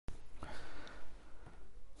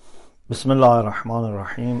بسم الله الرحمن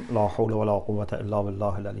الرحیم. لا حول ولا قوة الا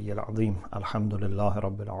بالله العلی العظیم. الحمد لله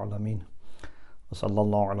رب العالمین و صلی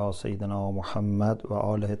الله علی سیدنا محمد و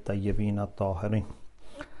آله الطیبین الطاهرین.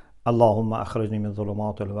 اللهم اخرجنی من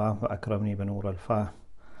ظلمات الوهم و اکرمنی بنور الفهم.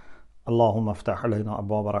 اللهم افتح علينا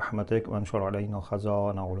ابواب رحمتك وانشر علينا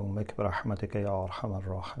خزائن علومك برحمتك یا ارحم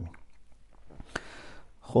الراحمین.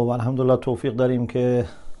 خب الحمدلله توفیق داریم که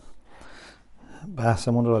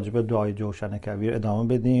بحثمون راجع به دعای جوشن کبیر ادامه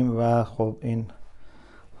بدیم و خب این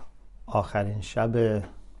آخرین شب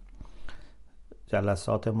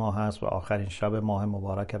جلسات ما هست و آخرین شب ماه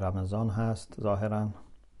مبارک رمضان هست. ظاهرا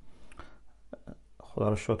خدا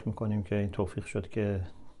رو شکر میکنیم که این توفیق شد که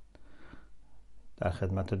در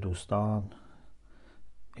خدمت دوستان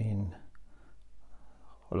این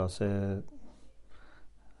خلاصه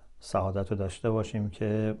سعادت رو داشته باشیم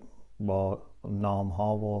که با نام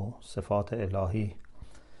ها و صفات الهی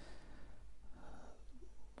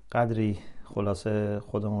قدری خلاصه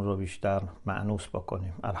خودمون رو بیشتر مأنوس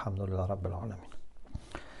بکنیم. الحمدلله رب العالمین.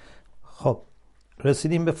 خب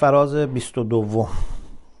رسیدیم به فراز 22.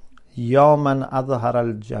 یا من اظهر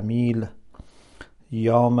الجمیل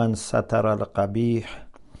یا من ستر القبیح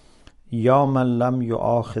یا من لم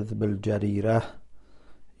یؤاخذ بالجریره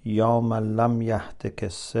یا من لم یهتک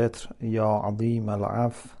الستر یا عظیم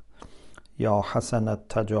العفو یا حسن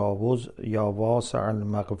التجاوز یا واسع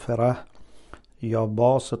المغفره یا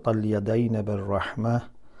باسط الیدین بالرحمه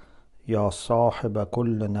یا صاحب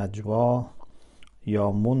کل نجوا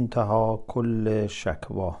یا منتهی کل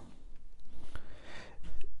شکوا.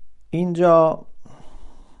 اینجا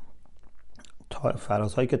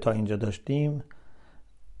فرازهایی که تا اینجا داشتیم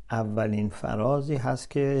اولین فرازی هست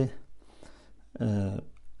که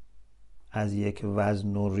از یک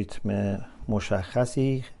وزن و ریتم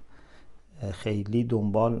مشخصی خیلی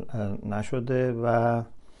دنبال نشده و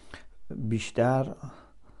بیشتر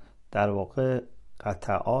در واقع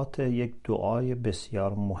قطعات یک دعای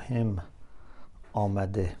بسیار مهم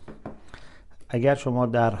آمده. اگر شما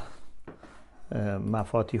در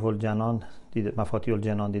مفاتیح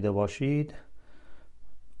الجنان دیده باشید،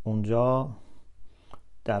 اونجا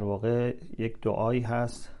در واقع یک دعایی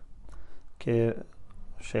هست که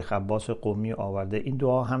شیخ عباس قمی آورده. این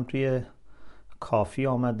دعا هم توی کافی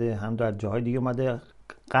آمده، هم در جاهای دیگه آمده.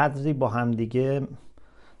 قدری با هم دیگه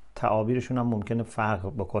تعابیرشون هم ممکنه فرق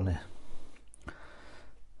بکنه.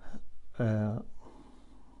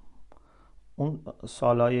 اون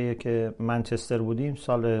سالایی که منچستر بودیم،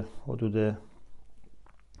 سال حدود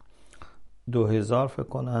 2000 فکر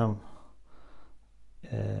کنم،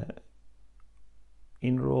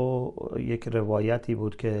 این رو یک روایتی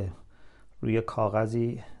بود که روی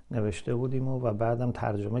کاغذی نوشته بودیم و بعدم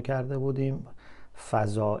ترجمه کرده بودیم.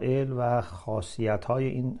 فضائل و خاصیت‌های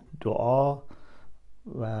این دعا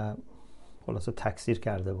و خلاصه تکثیر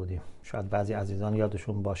کرده بودیم. شاید بعضی عزیزان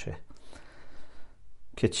یادشون باشه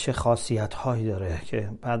که چه خاصیت‌هایی داره، که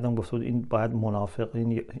بعدم گفته بود این باید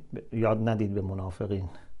منافقین یاد ندید به منافقین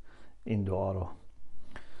این دعا رو.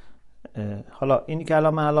 حالا اینی که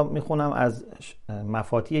الان میخونم از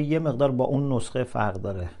مفاتیح یه مقدار با اون نسخه فرق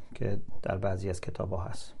داره که در بعضی از کتاب‌ها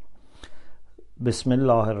هست. بسم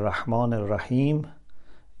الله الرحمن الرحیم.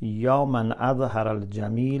 یا من اظهر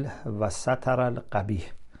الجمیل و ستر القبیح،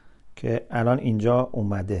 که الان اینجا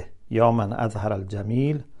اومده یا من اظهر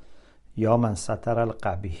الجمیل یا من ستر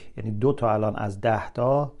القبیح، یعنی 2 تا الان از 10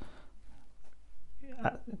 تا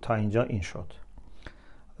اینجا این شد.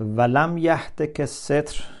 و لم یهتک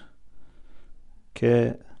الستر،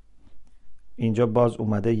 که اینجا باز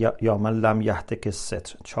اومده یا من لم یهتک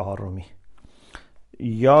الستر 4.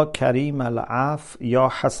 یا کریم العفو یا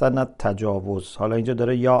حسن التجاوز. حالا اینجا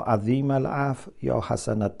داره یا عظیم العفو یا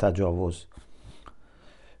حسن التجاوز.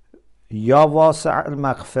 یا واسع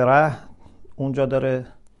المغفره، اونجا داره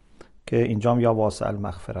که اینجا هم یا واسع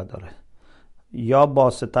المغفره داره. یا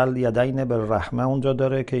باسط الیدین بالرحمه، اونجا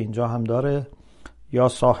داره که اینجا هم داره. یا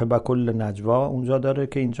صاحب کل نجوا، اونجا داره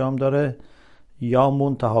که اینجا هم داره. یا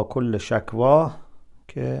منتهی کل شکوا،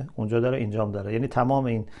 که اونجا داره اینجا هم داره. یعنی تمام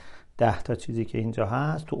این 10 تا چیزی که اینجا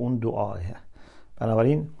هست تو اون دعاه.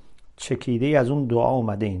 بنابراین چکیده از اون دعا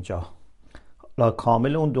اومده اینجا.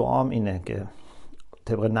 کامل اون دعام اینه که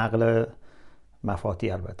طبق نقل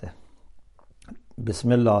مفاتیح البته.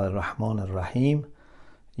 بسم الله الرحمن الرحیم.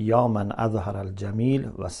 یا من اظهر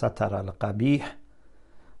الجمیل و ستر القبیح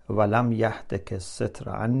و لم یهتک الستر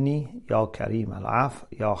عنی یا کریم العفو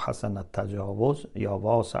یا حسن التجاوز یا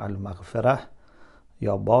واسع المغفره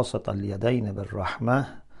یا باسط الیدین بالرحمه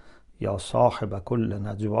یا صاحب کل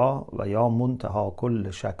نجوا و یا منتهی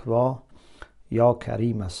کل شکوا یا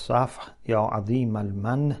کریم الصفح یا عظیم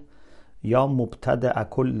المن یا مبتدع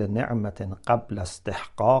کل نعمت قبل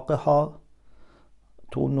استحقاقها،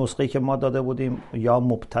 تو اون نسخه‌ای که ما داده بودیم یا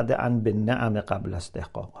مبتدعا به نعم قبل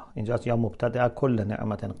استحقاقها، اینجاست یا مبتدع کل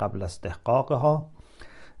نعمت قبل استحقاقها،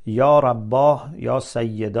 یا رباه یا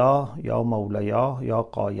سیدا یا مولیا یا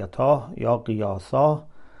قایتا یا قیاسا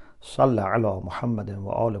صل علی محمد و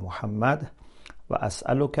آل محمد و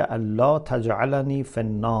اسألک الا تجعلنی فی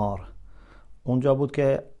النار. اونجا بود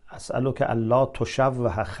که اسألک الا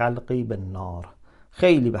تشوه خلقی بالنار.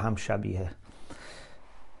 خیلی به هم شبیه،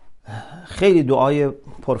 خیلی دعای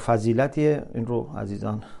پرفضیلتیه. این رو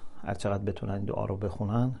عزیزان هر چقدر بتونن این دعا رو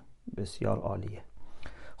بخونن بسیار عالیه.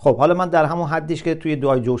 خب حالا من در همون حدیش که توی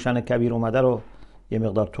دعای جوشن کبیر اومده رو یه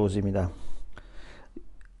مقدار توضیح میدم.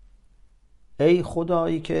 ای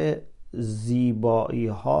خدایی که زیبایی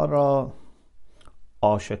ها را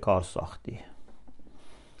آشکار ساختی.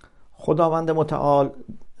 خداوند متعال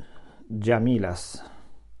جمیل است.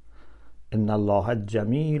 ان الله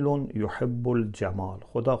جمیل یحب الجمال.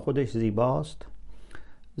 خدا خودش زیباست،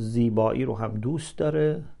 زیبایی رو هم دوست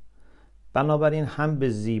داره، بنابراین هم به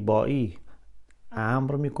زیبایی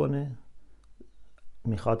امر میکنه،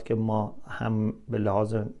 میخواد که ما هم به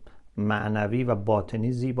لحاظ معنوی و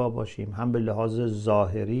باطنی زیبا باشیم، هم به لحاظ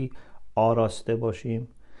ظاهری آراسته باشیم،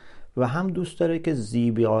 و هم دوست داره که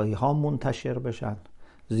زیبایی ها منتشر بشن،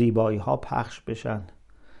 زیبایی ها پخش بشن،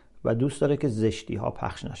 و دوست داره که زشتی ها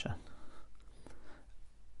پخش نشن.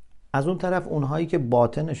 از اون طرف اونهایی که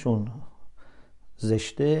باطنشون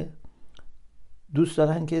زشته دوست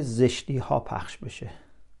دارن که زشتی ها پخش بشه.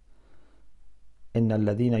 ان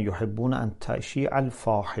الذين يحبون ان تشيع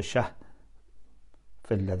الفاحشه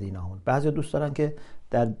فی الذین آمنوا. بعضی دوست دارن که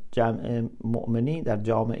در جمع مؤمنین، در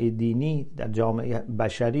جامعه دینی، در جامعه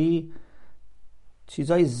بشری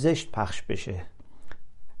چیزای زشت پخش بشه،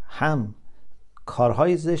 هم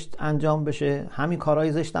کارهای زشت انجام بشه، همین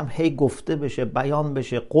کارهای زشت هم هی گفته بشه، بیان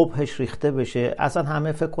بشه، قبحش ریخته بشه، اصلا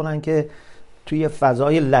همه فکر کنن که توی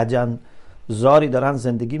فضای لجن زاری دارن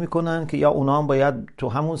زندگی میکنن که یا اونا هم باید تو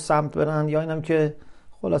همون سمت برن یا اینم که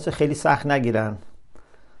خلاصه خیلی سخت نگیرن.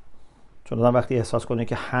 چون آدم وقتی احساس کنه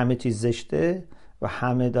که همه چیز زشته و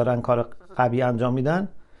همه دارن کار قبیح انجام میدن،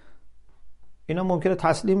 اینا ممکنه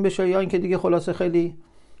تسلیم بشه یا اینکه دیگه خلاصه خیلی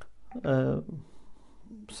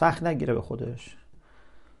سخت نگیره به خودش،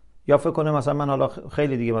 یا فکر کنه مثلا من حالا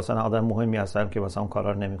خیلی دیگه مثلا آدم مهمی هستم که مثلا اون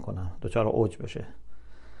کارا رو نمیکنم، دوچار اوج بشه.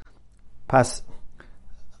 پس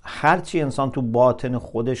هرچی انسان تو باطن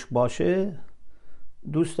خودش باشه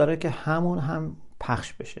دوست داره که همون هم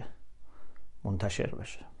پخش بشه، منتشر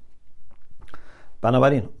بشه.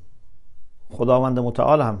 بنابراین خداوند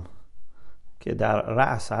متعال هم که در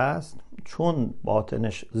رأس هست، چون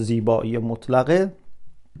باطنش زیبایی مطلقه،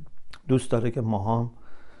 دوست داره که ما هم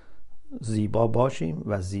زیبا باشیم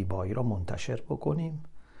و زیبایی را منتشر بکنیم.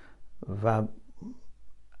 و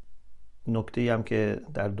نکته‌ای هم که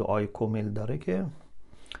در دعای کمیل داره که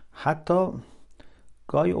حتی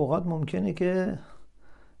گاهی اوقات ممکنه که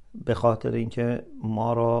به خاطر اینکه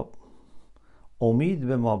ما را امید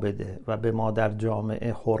به ما بده و به ما در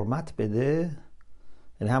جامعه حرمت بده،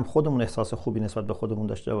 یعنی هم خودمون احساس خوبی نسبت به خودمون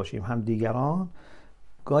داشته باشیم، هم دیگران،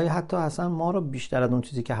 گاهی حتی اصلا ما رو بیشتر از اون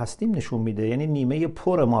چیزی که هستیم نشون میده، یعنی نیمه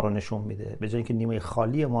پر ما رو نشون میده به جای اینکه نیمه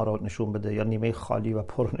خالی ما رو نشون بده یا نیمه خالی و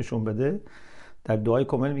پر نشون بده. در دعای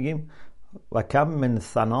کامل میگیم و کم من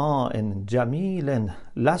ثناء جمیل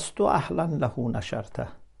لست اهلا له نشرته.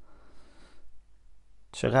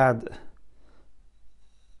 چقدر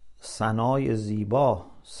ثنای زیبا،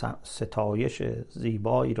 ستایش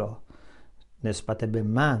زیبایی را نسبت به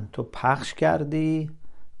من تو پخش کردی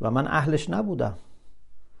و من اهلش نبودم.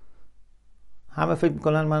 همه فکر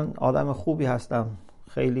میکنن من آدم خوبی هستم،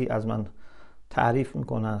 خیلی از من تعریف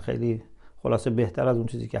میکنن، خیلی خلاصه بهتر از اون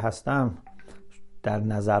چیزی که هستم در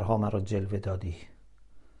نظرها من را جلوه دادی.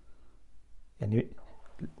 یعنی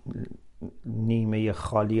نیمه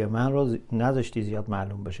خالی من رو نذاشتی زیاد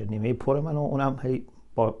معلوم بشه، نیمه پر من رو اونم هی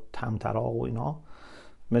با طمطراق و اینا،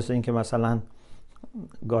 مثل این که مثلا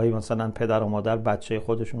گاهی مثلا پدر و مادر بچه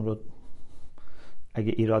خودشون رو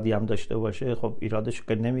اگه ایرادی هم داشته باشه، خب ایرادش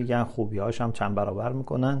که نمیگن، خوبی‌هاش هم چند برابر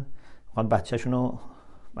میکنن، میخوان بچه‌شون رو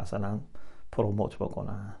مثلا پروموت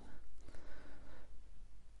بکنن.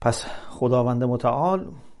 پس خداوند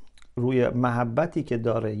متعال روی محبتی که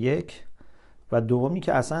داره، یک، و دومی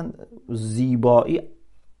که اصلا زیبایی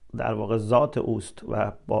در واقع ذات اوست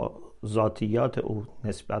و با ذاتیات او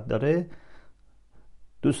نسبت داره،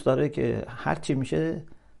 دوست داره که هرچی میشه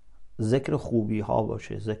ذکر خوبی ها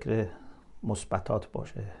باشه، ذکر مثبتات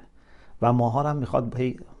باشه، و ماها هم میخواد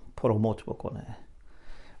هی پروموت بکنه،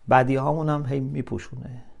 بدی هامون هم هی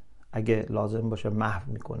میپوشونه، اگه لازم باشه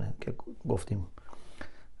محو میکنه که گفتیم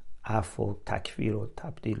عفو و تکفیر و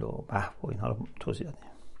تبدیل و محو و اینها رو توضیح دادیم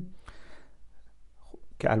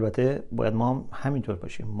که البته باید ما هم همینطور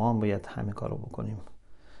باشیم، ما هم باید همین کار رو بکنیم،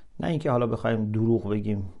 نه اینکه حالا بخوایم دروغ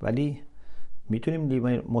بگیم، ولی میتونیم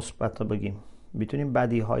لیمه مثبت رو بگیم، میتونیم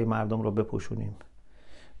بدیهای مردم رو بپوشونیم،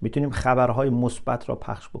 میتونیم خبرهای مثبت رو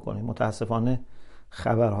پخش بکنیم. متاسفانه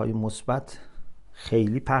خبرهای مثبت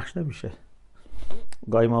خیلی پخش نمیشه.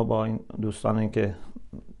 گاهی ما با این دوستان این که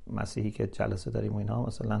مسیحی که جلسه داریم و اینها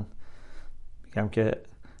مثلا میگم که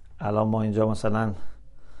الان ما اینجا مثلا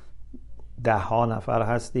 10 نفر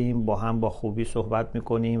هستیم، با هم با خوبی صحبت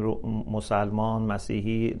میکنیم، مسلمان،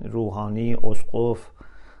 مسیحی، روحانی، اسقف.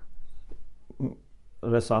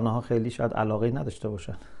 رسانه ها خیلی شاید علاقه نداشته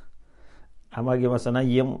باشن، اما اگه مثلا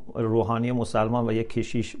یه روحانی مسلمان و یه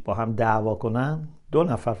کشیش با هم دعوا کنن، 2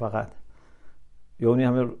 نفر فقط یعنی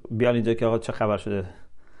همه بیان اینجا که آقا چه خبر شده.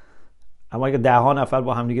 اما اگه 10 نفر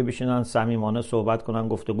با هم دیگه بشینن صمیمانه صحبت کنن،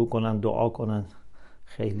 گفتگو کنن، دعا کنن،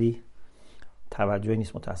 خیلی توجهی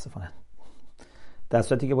نیست متاسفانه. در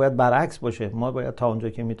صورتی که باید برعکس باشه، ما باید تا اونجا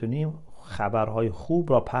که میتونیم خبرهای خوب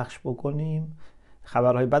را پخش بکنیم.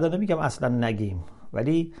 خبرهای بد رو نمیگم اصلا نگیم،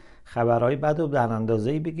 ولی خبرهای بد رو در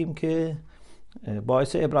اندازه‌ای بگیم که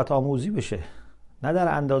باعث عبرت آموزی بشه، نه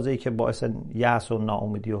در اندازه‌ای که باعث یأس و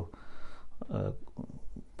ناامیدی و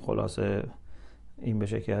خلاصه این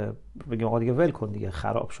بشه که بگیم آقا دیگه ول کن دیگه،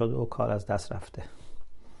 خراب شده و کار از دست رفته.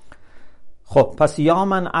 خب پس یا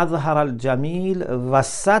من اظهر الجمیل و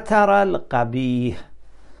ستر القبیح،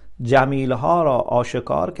 جمیل ها را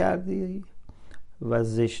آشکار کردی و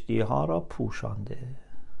زشتی ها را پوشانده.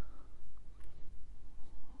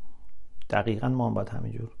 دقیقاً ما هم باید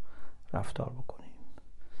همینجور رفتار بکنیم،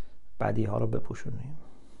 بدی ها را بپوشونیم.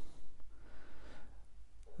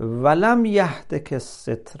 ولم یهتک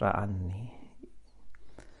الستر عنی،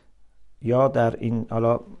 یا در این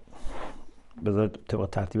حالا بذار طبق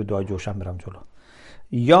ترتیب دعای جوشن برم جلو.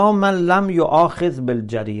 یا من لم یؤاخذ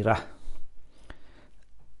بالجریره،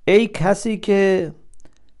 ای کسی که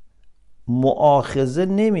مؤاخذه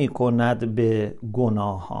نمی کند به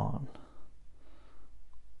گناهان.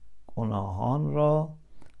 گناهان را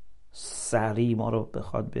سریع ما رو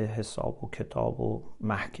بخواد به حساب و کتاب و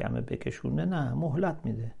محکمه بکشونه، نه، مهلت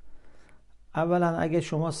میده. اولا اگه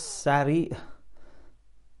شما سریع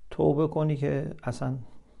توبه کنی که اصلا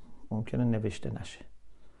ممکنه نوشته نشه،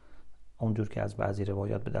 اونجور که از بعضی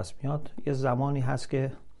روایات به دست میاد، یه زمانی هست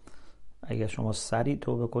که اگر شما سریع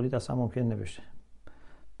توبه کنید اصلا ممکنه نوشته.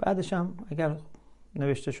 بعدش هم اگر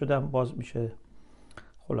نوشته شدم باز میشه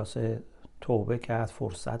خلاصه توبه کرد،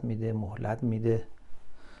 فرصت میده، مهلت میده.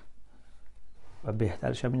 و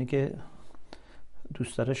بهترش هم اینه که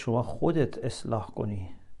دوست داره شما خودت اصلاح کنی.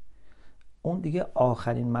 اون دیگه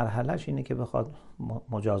آخرین مرحلهش اینه که بخواد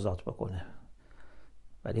مجازات بکنه،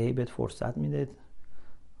 ولی هی بهت فرصت میده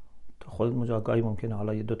تو خودت مجازگاهی ممکنه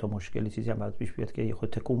حالا یه 2 مشکلی چیزی هم برات پیش بیاد که یه خود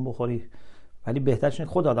تکون بخوری، ولی بهترش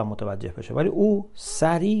اینه خود آدم متوجه بشه. ولی او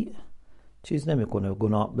سریع چیز نمیکنه،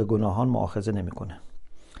 به گناهان مؤاخذه نمیکنه.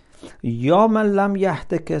 یا من لم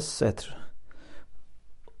یهتک الستر،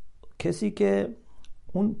 کسی که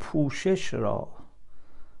اون پوشش را،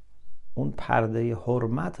 اون پرده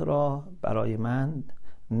حرمت را برای من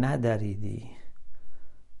ندریدی،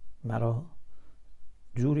 مرا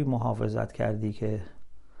جوری محافظت کردی که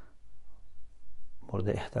مورد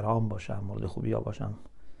احترام باشم، مورد خوبی ها باشم.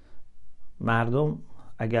 مردم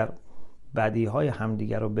اگر بدیهای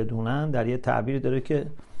همدیگر رو بدونن، در یه تعبیر داره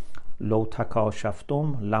که لو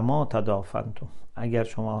تکاشفتم لما تدافنتم، اگر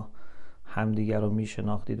شما همدیگر رو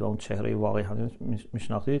میشناختید و اون چهره واقعی هم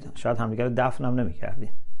میشناختید، شاید همدیگر رو دفن هم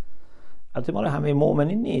نمیکردید. البته ما همه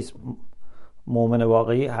مؤمنین نیست، مؤمن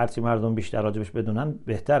واقعی هرچی مردم بیشتر راجبش بدونن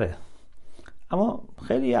بهتره، اما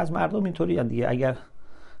خیلی از مردم اینطوری هستند دیگه. اگر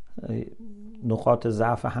نقاط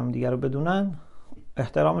ضعف همدیگر رو بدونن،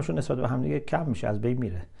 احترامشون نسبت به همدیگه کم میشه، از بین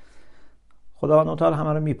میره. خداوند تعالی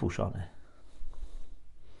همه رو میپوشانه.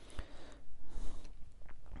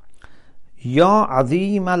 یا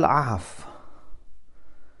عظیم العفو،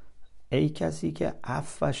 ای کسی که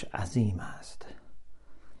عفوش عظیم است.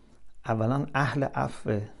 اولا اهل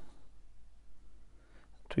عفو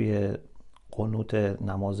توی قنوت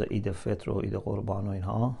نماز عید فطر و عید قربان و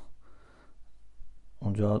اینها،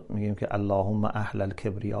 اونجا میگیم که اللهم اهل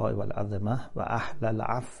الکبریاء والعظمه و اهل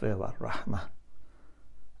العفو والرحمه.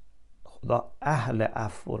 خدا اهل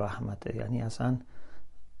عفو و رحمته، یعنی اصلا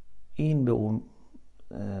این به اون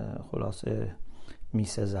خلاصه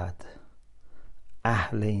میسزد،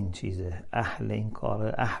 اهل این چیزه، اهل این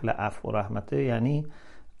کاره، اهل عفو و رحمته، یعنی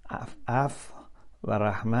عفو و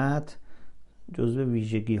رحمت جزو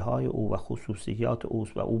ویژگی های او و خصوصیات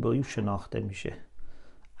اوست و او به او شناخته میشه.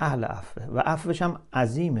 اهل عفوه و عفوش هم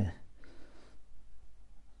عظیمه.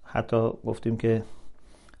 حتی گفتیم که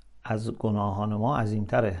از گناهان ما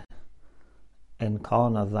عظیمتره. ان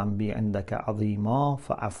کان ذنبی عندک عظیما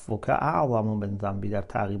فعفوک اعظم من ذنبی. در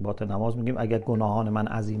تعقیبات نماز میگیم اگر گناهان من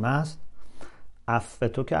عظیم است، عفو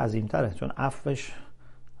تو که عظیمتره، چون عفوش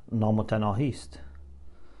نامتناهی است.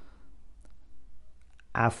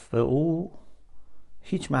 عفو او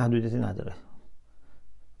هیچ محدودیتی نداره،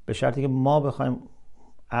 به شرطی که ما بخوایم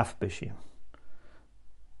عفو بشیم.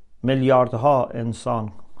 میلیاردها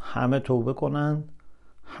انسان همه توبه کنن،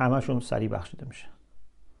 همشون سریع بخشیده میشه.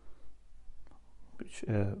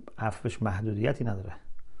 عفوش محدودیتی نداره.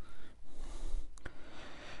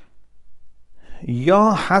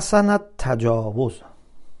 یا حسنت تجاوز.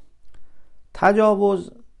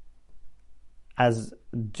 تجاوز از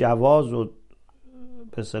جواز و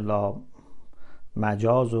به اصطلاح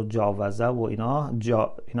مجاز و جاوزه و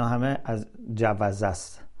اینا همه از جوزه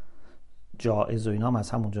است. جائز و اینا هم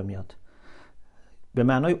از همونجا میاد، به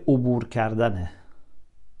معنای عبور کردنه.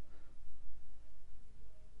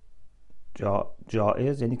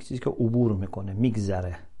 جائز یعنی چیزی که عبور میکنه،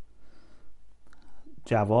 میگذره.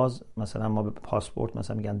 جواز مثلا ما به پاسپورت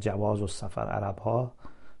مثلا میگن جواز السفر عرب ها،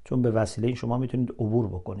 چون به وسیله این شما میتونید عبور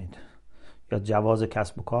بکنید. یا جواز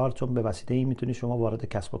کسب و کار، چون به وسیله این میتونید شما وارد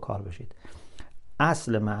کسب و کار بشید.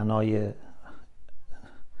 اصل معنای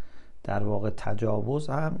در واقع تجاوز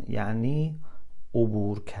هم یعنی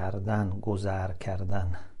عبور کردن، گذر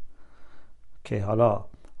کردن، که حالا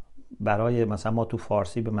برای مثلا ما تو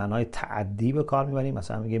فارسی به معنای تعدی به کار میبریم.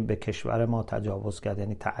 مثلا میگیم به کشور ما تجاوز کرد،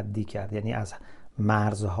 یعنی تعدی کرد، یعنی از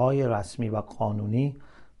مرزهای رسمی و قانونی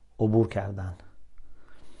عبور کردن.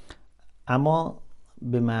 اما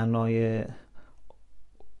به معنای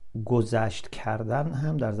گذشت کردن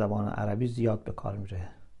هم در زبان عربی زیاد به کار میره.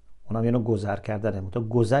 اونم یعنی گذر کردنه، تو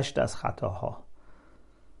گذشت از خطاها.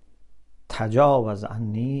 تجاوز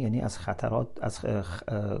عنی یعنی از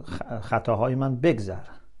خطاهای من بگذر.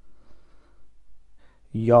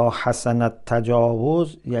 یا حسنت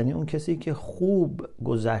تجاوز یعنی اون کسی که خوب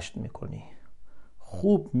گذشت میکنی،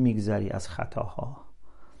 خوب میگذری از خطاها،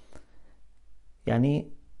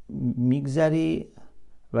 یعنی میگذری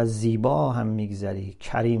و زیبا هم میگذری،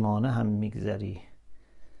 کریمانه هم میگذری.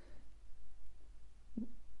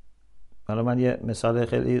 حالا من یه مثال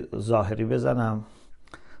خیلی ظاهری بزنم.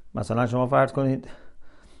 مثلا شما فرض کنید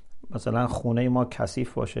مثلا خونه ما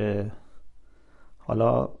کثیف باشه،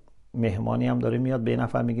 حالا مهمانی هم داره میاد، به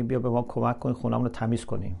نفر میگیم بیا به ما کمک کن خونه‌مون رو تمیز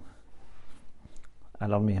کنیم.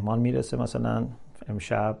 الان مهمان میرسه مثلا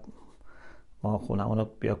امشب، ما خونه‌مون رو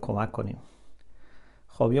بیا کمک کنیم.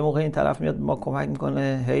 خب یه موقع این طرف میاد ما کمک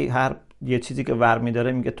میکنه، هی هر یه چیزی که ور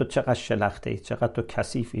میداره میگه تو چقدر شلخته ای، چقدر تو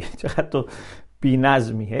کثیفی، چقدر تو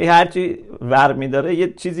بی‌نظمی. هی هر چی ور میداره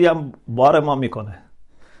یه چیزی هم بار ما میکنه،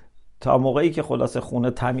 تا موقعی که خلاص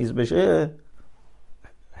خونه تمیز بشه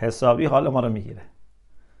حسابی حال ما رو میگیره.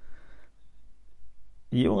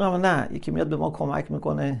 یه موقع هم نه، یکی میاد به ما کمک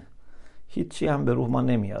میکنه هیچی هم به روح ما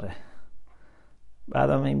نمیاره.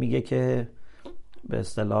 بعدم این میگه که به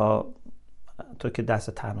اصطلاح تو که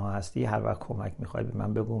دست تنها هستی، هر وقت کمک میخوای به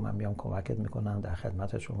من بگو، من میام کمکت میکنم، در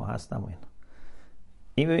خدمت شما هستم. و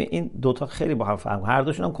این دوتا خیلی با هم فرق، هر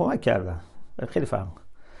دوشون هم کمک کردن، خیلی فرق.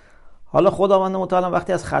 حالا خداوند متعال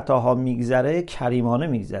وقتی از خطاها میگذره کریمانه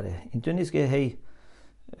میگذره. اینطور نیست که هی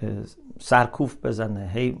سرکوف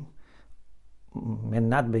بزنه، هی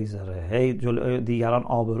منت بگذاره، هی جلوی دیگران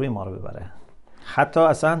آبروی ما رو ببره. حتی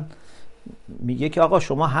اصلا میگه که آقا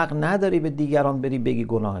شما حق نداری به دیگران بری بگی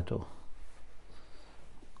گناه تو.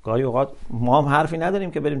 گاهی اوقات ما هم حرفی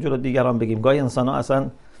نداریم که بریم جلو دیگران بگیم. گاهی انسان ها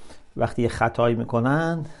اصلا وقتی یه خطایی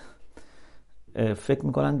میکنن فکر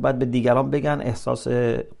میکنن باید به دیگران بگن، احساس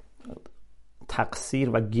تقصیر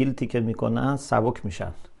و گیلتی که میکنن سبک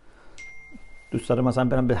میشن. دوست داره مثلا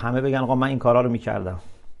برن به همه بگن آقا من این کارا رو میکردم.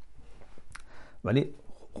 ولی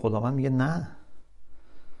خداوند میگه نه،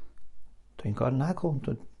 تو این کار نکن،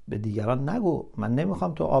 تو به دیگران نگو، من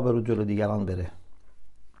نمیخوام تو آبرو جلو دیگران بره.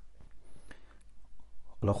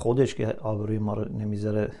 حالا خودش که آبروی ما رو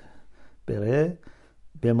نمیذاره بره،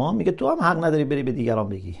 به ما میگه تو هم حق نداری بری به دیگران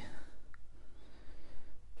بگی.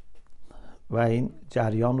 و این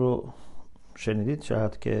جریان رو شنیدید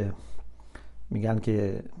شاید که میگن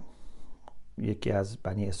که یکی از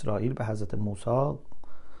بنی اسرائیل به حضرت موسی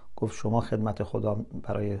گفت شما خدمت خدا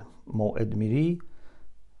برای موعد میری،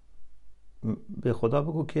 به خدا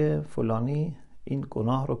بگو که فلانی این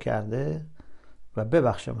گناه رو کرده و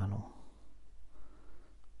ببخش منو.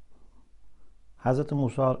 حضرت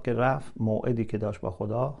موسی که رفت، موعدی که داشت با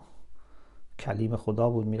خدا، کلیم خدا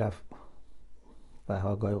بود، میرفت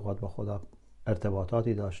و گاهی اوقات با خدا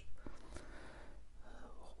ارتباطاتی داشت.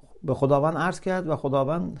 به خداوند عرض کرد و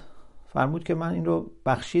خداوند فرمود که من این رو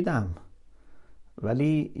بخشیدم،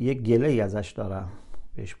 ولی یک گله ای ازش دارم.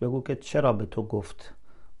 بهش بگو که چرا به تو گفت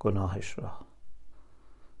گناهش را.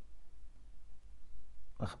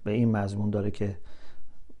 به این مضمون داره که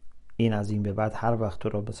این از این به بعد هر وقت تو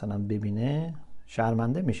رو مثلا ببینه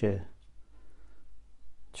شرمنده میشه.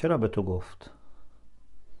 چرا به تو گفت؟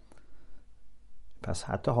 پس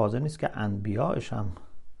حتی حاضر نیست که انبیاءش هم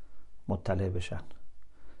مطلع بشن،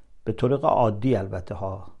 به طرق عادی البته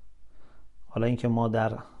ها. حالا اینکه ما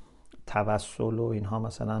در توسل و اینها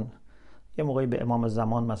مثلا یه موقعی به امام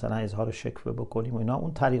زمان مثلا اظهار شکوه بکنیم و اینا،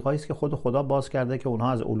 اون طریقایی است که خود خدا باز کرده که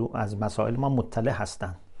اونها از مسائل ما مطلع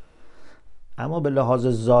هستن. اما به لحاظ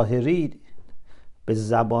ظاهری، به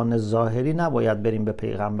زبان ظاهری نباید بریم به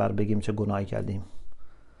پیغمبر بگیم چه گناهی کردیم،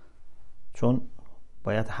 چون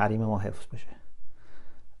باید حریم ما حفظ بشه.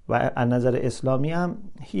 و از نظر اسلامی هم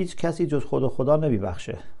هیچ کسی جز خود خدا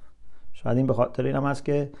نمیبخشه. شاید این به خاطر این هم هست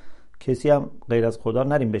که کسی هم غیر از خدا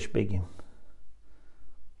نریم بهش بگیم.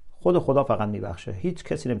 خود خدا فقط میبخشه، هیچ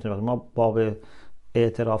کسی نمیتونه بخشه. ما باب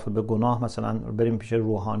اعتراف به گناه مثلا بریم پیش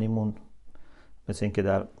روحانیمون، مثل این که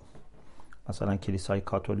در مثلا کلیسای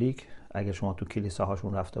کاتولیک، اگه شما تو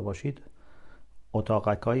کلیساهاشون رفته باشید،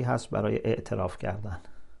 اتاقکایی هست برای اعتراف کردن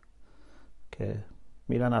که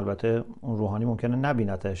میرن. البته اون روحانی ممکنه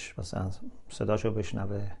نبینتش، مثلا صداشو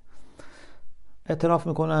بشنوه، اعتراف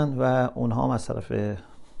میکنن و اونها از طرف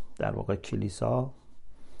در واقع کلیسا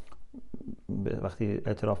وقتی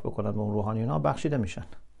اعتراف بکنن به اون روحانی اونها بخشیده میشن.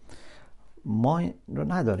 ما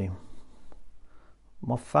رو نداریم،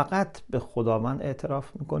 ما فقط به خداوند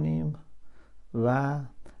اعتراف میکنیم و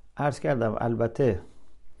عرض کردم البته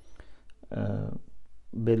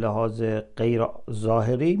به لحاظ غیر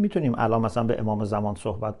ظاهری میتونیم الان مثلا به امام زمان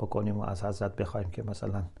صحبت بکنیم و از حضرت بخوایم که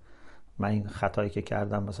مثلا من این خطایی که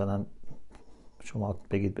کردم مثلا شما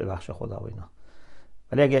بگید ببخش خدا و اینا.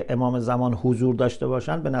 ولی اگه امام زمان حضور داشته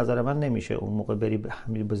باشن به نظر من نمیشه اون موقع بری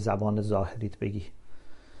همین به زبان ظاهریت بگی،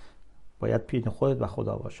 باید پین خودت و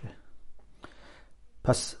خدا باشه.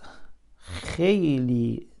 پس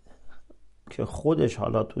خیلی که خودش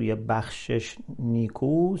حالا توی بخشش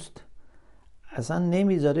نیکوست اصلا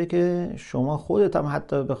نمیذاره که شما خودت هم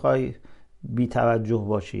حتی بخوای بی توجه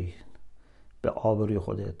باشی به آبروی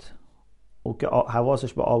خودت. او که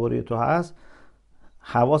حواسش به آبروی تو هست،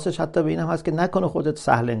 حواسش حتی به این هم هست که نکنه خودت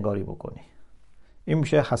سهل انگاری بکنی. این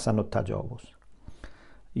میشه حسن التجاوز.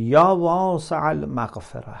 یا واسع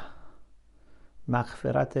المغفره،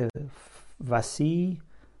 مغفرت وسیع،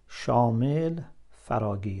 شامل،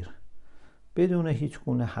 فراگیر، بدون هیچ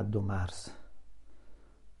گونه حد و مرز.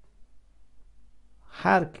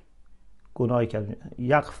 هر گناهی که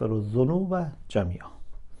یغفر الذنوب جمیعا.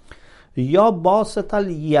 یا باسط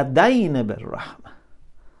الیدین بالرحمه،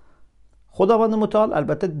 خداوند متعال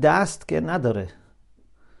البته دست که نداره،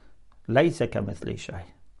 لیس کمثله شیء،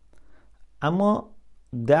 اما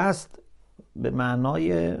دست به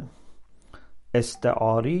معنای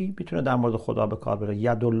استعاری میتونه در مورد خدا به کار بره.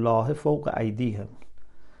 ید الله فوق ایدیهم،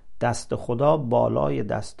 دست خدا بالای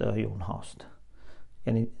دستهای اونهاست،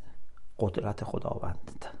 یعنی قدرت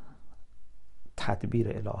خداوند،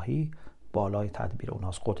 تدبیر الهی بالای تدبیر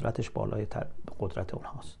اونهاست، قدرتش بالای قدرت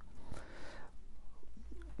اونهاست.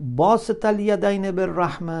 باسط الیدین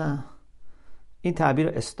بالرحمه، این تعبیر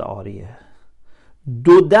استعاریه،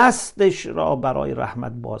 دو دستش را برای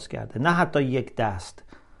رحمت باز کرده، نه حتی یک دست.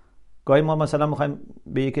 گاهی ما مثلا میخوایم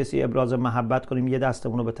به یک کسی ابراز محبت کنیم، یه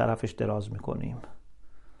دستمون رو به طرفش دراز میکنیم.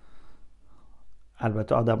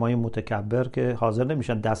 البته آدمای متکبر که حاضر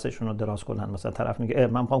نمیشن دستشون رو دراز کنن، مثلا طرف میگه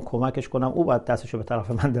من میخوام کمکش کنم، او باید دستشو به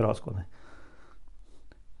طرف من دراز کنه.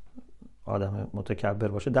 آدم متکبر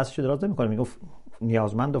باشه دستشو دراز نمیکنه، میگه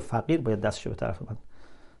نیازمند و فقیر باید دستشو به طرف من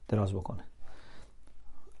دراز بکنه.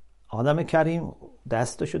 آدم کریم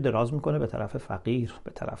دستشو دراز میکنه به طرف فقیر،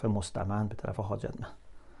 به طرف مستمند، به طرف حاجتمند.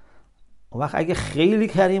 اون وقت اگه خیلی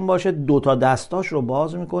کریم باشه دوتا دستاش رو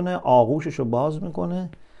باز میکنه، آغوشش رو باز میکنه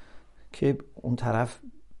که اون طرف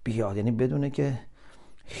بیاد، یعنی بدونه که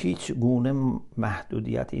هیچ گونه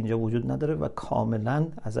محدودیت اینجا وجود نداره و کاملا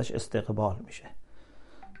ازش استقبال میشه.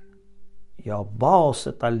 یا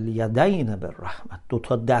باسط الیدین بالرحمت،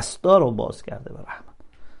 دوتا دستا رو باز کرده به رحمت.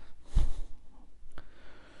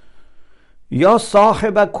 یا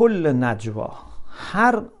صاحب کل نجوا،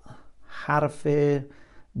 هر حرف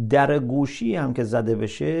در گوشی هم که زده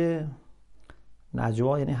بشه،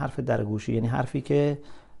 نجوا یعنی حرف در گوشی، یعنی حرفی که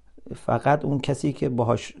فقط اون کسی که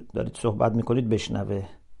باهاش دارید صحبت میکنید بشنوه.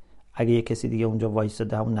 اگه یه کسی دیگه اونجا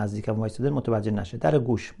وایساده، همون نزدیکم وایساده، متوجه نشه. در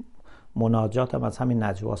گوش، مناجات هم از همین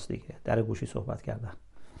نجواست دیگه، در گوشی صحبت کردن.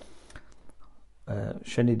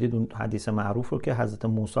 شنیدید اون حدیث معروف رو که حضرت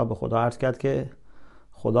موسی به خدا عرض کرد که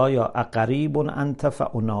خدایا اقریب انت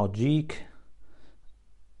فاناجیک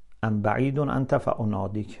ام بعید انت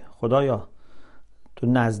فانادیک، خدایا تو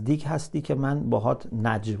نزدیک هستی که من باهات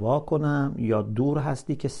نجوا کنم یا دور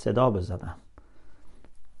هستی که صدا بزنم؟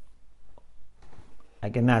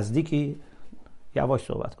 اگه نزدیکی یواش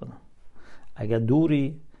صحبت کنم، اگه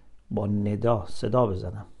دوری با ندا صدا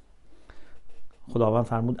بزنم. خداوند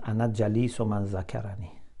فرمود انا جلیس و من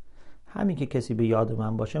ذکرنی، همین که کسی به یاد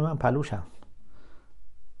من باشه من پلوشم.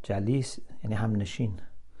 جلیس یعنی همنشین،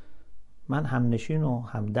 من همنشین و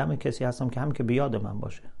همدم کسی هستم که همین که به یاد من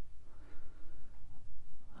باشه،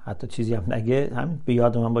 حتی چیزی هم نگه، همین به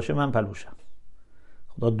یاد من باشه من پلوشم.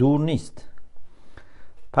 خدا دور نیست.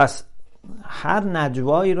 پس هر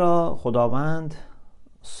نجوایی را خداوند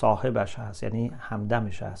صاحبش هست، یعنی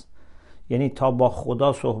همدمش هست. یعنی تا با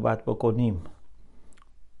خدا صحبت بکنیم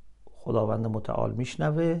خداوند متعال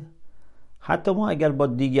میشنوه، حتی ما اگر با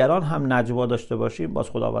دیگران هم نجوا داشته باشیم باز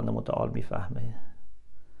خداوند متعال میفهمه،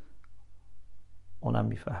 اونم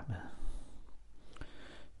میفهمه.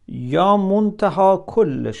 یا منتها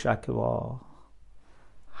کل شکوا،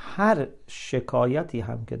 هر شکایتی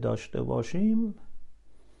هم که داشته باشیم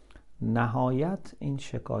نهایت این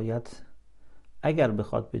شکایت اگر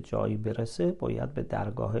بخواد به جایی برسه باید به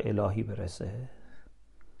درگاه الهی برسه.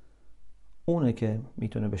 اونه که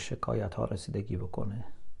میتونه به شکایت ها رسیدگی بکنه،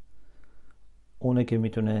 اونه که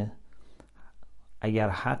میتونه اگر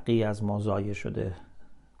حقی از ما ضایع شده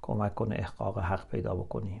کمک کنه احقاق حق پیدا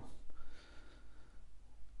بکنیم.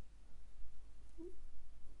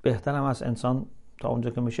 بهترم از انسان تا اونجا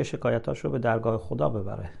که میشه شکایتاش رو به درگاه خدا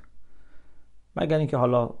ببره، مگر اینکه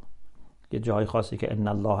حالا یه جای خاصی که ان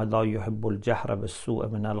الله لا يحب الجهر بالسوء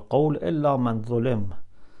من القول الا من ظلم،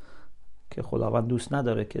 که خداوند دوست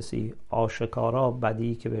نداره کسی آشکارا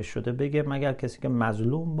بدی که بهش شده بگه مگر کسی که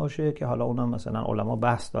مظلوم باشه، که حالا اونم مثلا علما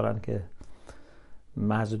بحث دارن که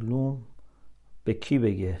مظلوم به کی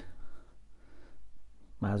بگه.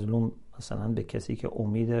 مظلوم مثلا به کسی که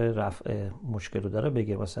امید رفع مشکل رو داره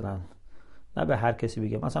بگه، مثلا نه به هر کسی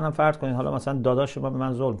بگه. مثلا فرض کنید حالا مثلا داداش من به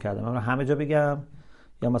من ظلم کرده، من همه جا بگم؟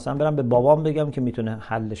 یا مثلا برم به بابام بگم که میتونه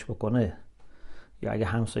حلش بکنه؟ یا اگه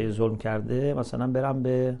همسایه ظلم کرده مثلا برم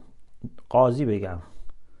به قاضی بگم،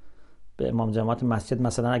 به امام جماعت مسجد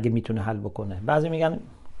مثلا اگه میتونه حل بکنه؟ بعضی میگن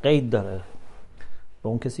قید داره به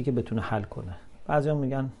اون کسی که بتونه حل کنه، بعضی هم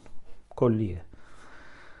میگن کلیه.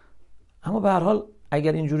 اما به هر حال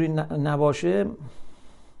اگر اینجوری نباشه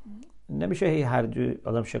نمیشه هی هر جوری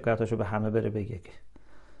آدم شکایتاشو به همه بره بگه.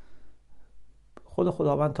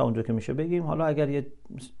 خداوند تا اونجا که میشه بگیم. حالا اگر یه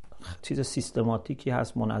چیز سیستماتیکی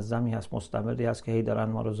هست، منظمی هست، مستمری هست که هی دارن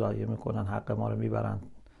ما رو ضایع میکنن، حق ما رو میبرن،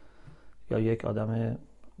 یا یک آدم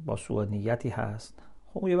با سوء نیتی هست،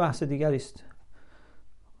 خب یه بحث دیگری است.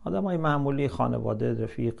 آدمای معمولی خانواده،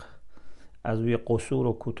 رفیق، از روی قصور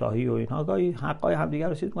و کوتاهی و اینها گاهی حقای همدیگه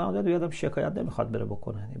رو رسید میکنن، آدم شکایت نمیخواد بره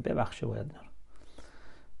بکنه، ببخشه باید نره.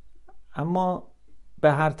 اما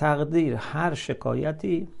به هر تقدیر هر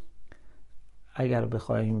شکایتی اگر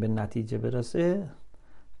بخوایم به نتیجه برسه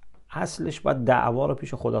اصلش باید دعوا رو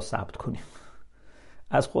پیش خدا ثبت کنیم،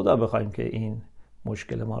 از خدا بخوایم که این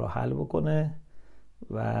مشکل ما رو حل بکنه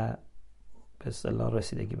و به اصطلاح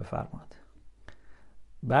رسیدگی بفرماد.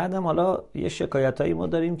 بعدم حالا یه شکایتایی ما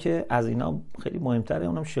داریم که از اینا خیلی مهمتره،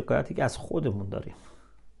 اونم شکایتی که از خودمون داریم.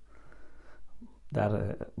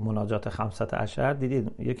 در مناجات 510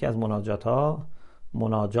 دیدید یکی از مناجات ها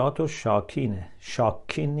مناجات و شاکینه،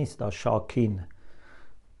 شاکین نیست، شاکین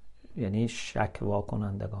یعنی شکوا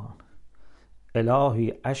کنندگان.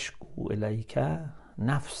 الهی اشکو الیک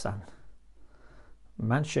نفسا،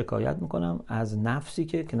 من شکایت میکنم از نفسی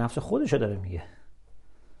که نفس خودشو داره میگه،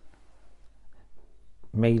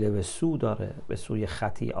 میل به سو داره، به سوی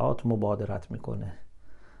خطیئات مبادرت میکنه.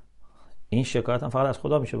 این شکایت هم فقط از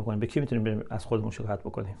خدا میشه بکنیم. به کی میتونیم بریم از خودمون شکایت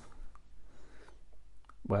بکنیم؟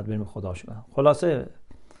 باید بریم خدا شکایت. خلاصه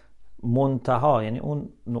منتها یعنی اون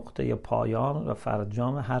نقطه پایان و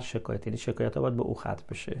فرجام هر شکایت، یعنی شکایت ها باید به او ختم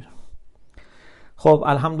بشه. خب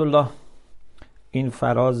الحمدلله این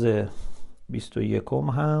فراز 21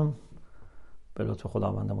 هم به لطف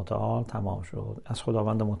خداوند متعال تمام شد. از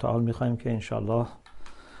خداوند متعال میخوایم که انشالله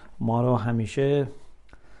ما رو همیشه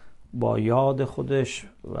با یاد خودش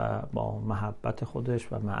و با محبت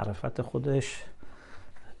خودش و معرفت خودش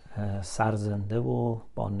سرزنده و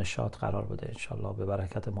با نشاط قرار بده انشالله، به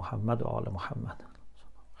برکت محمد و آل محمد.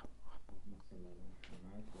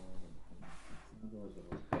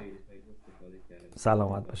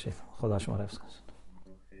 سلامت باشید، خدا شما رو حفظ کنه.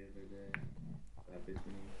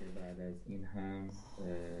 این هم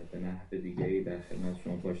به نحو دیگه‌ای در خدمت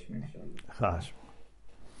شما باشیم انشالله. خواهش.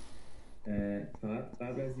 فقط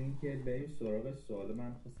قبل از این که بریم سراغ سوال،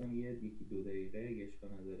 من خواستم یکی دو دقیقه اگه اشکال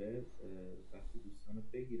نداره وقتی دوستان رو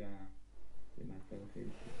بگیرم، یه مطلب خیلی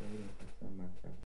کوتاهی رو خواستم مطرح